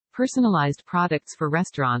Personalized products for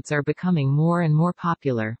restaurants are becoming more and more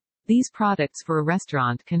popular. These products for a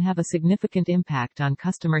restaurant can have a significant impact on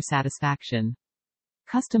customer satisfaction.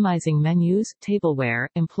 Customizing menus, tableware,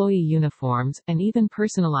 employee uniforms, and even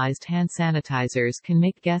personalized hand sanitizers can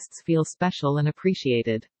make guests feel special and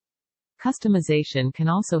appreciated. Customization can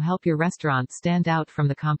also help your restaurant stand out from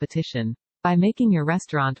the competition. By making your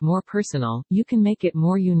restaurant more personal, you can make it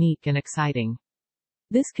more unique and exciting.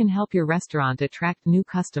 This can help your restaurant attract new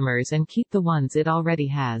customers and keep the ones it already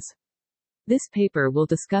has. This paper will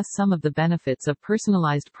discuss some of the benefits of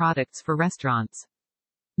personalized products for restaurants.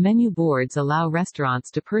 Menu boards allow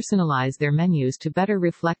restaurants to personalize their menus to better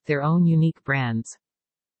reflect their own unique brands.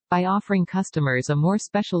 By offering customers a more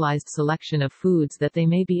specialized selection of foods that they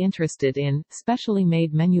may be interested in, specially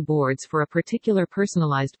made menu boards for a particular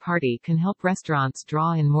personalized party can help restaurants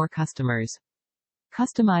draw in more customers.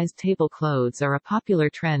 Customized tablecloths are a popular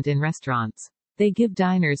trend in restaurants. They give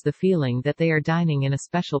diners the feeling that they are dining in a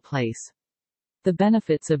special place. The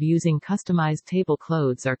benefits of using customized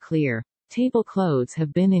tablecloths are clear. Tablecloths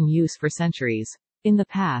have been in use for centuries. In the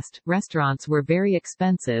past, restaurants were very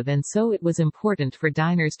expensive and so it was important for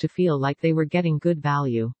diners to feel like they were getting good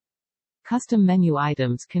value. Custom menu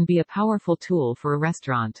items can be a powerful tool for a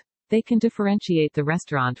restaurant. They can differentiate the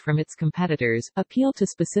restaurant from its competitors, appeal to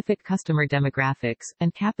specific customer demographics,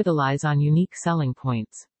 and capitalize on unique selling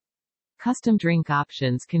points. Custom drink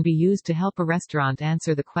options can be used to help a restaurant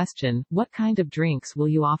answer the question, "What kind of drinks will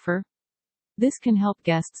you offer?" This can help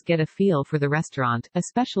guests get a feel for the restaurant,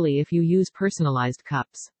 especially if you use personalized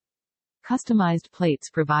cups. Customized plates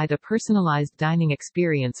provide a personalized dining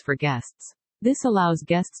experience for guests. This allows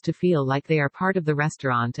guests to feel like they are part of the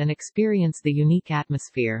restaurant and experience the unique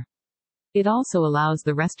atmosphere. It also allows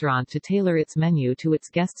the restaurant to tailor its menu to its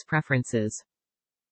guests' preferences.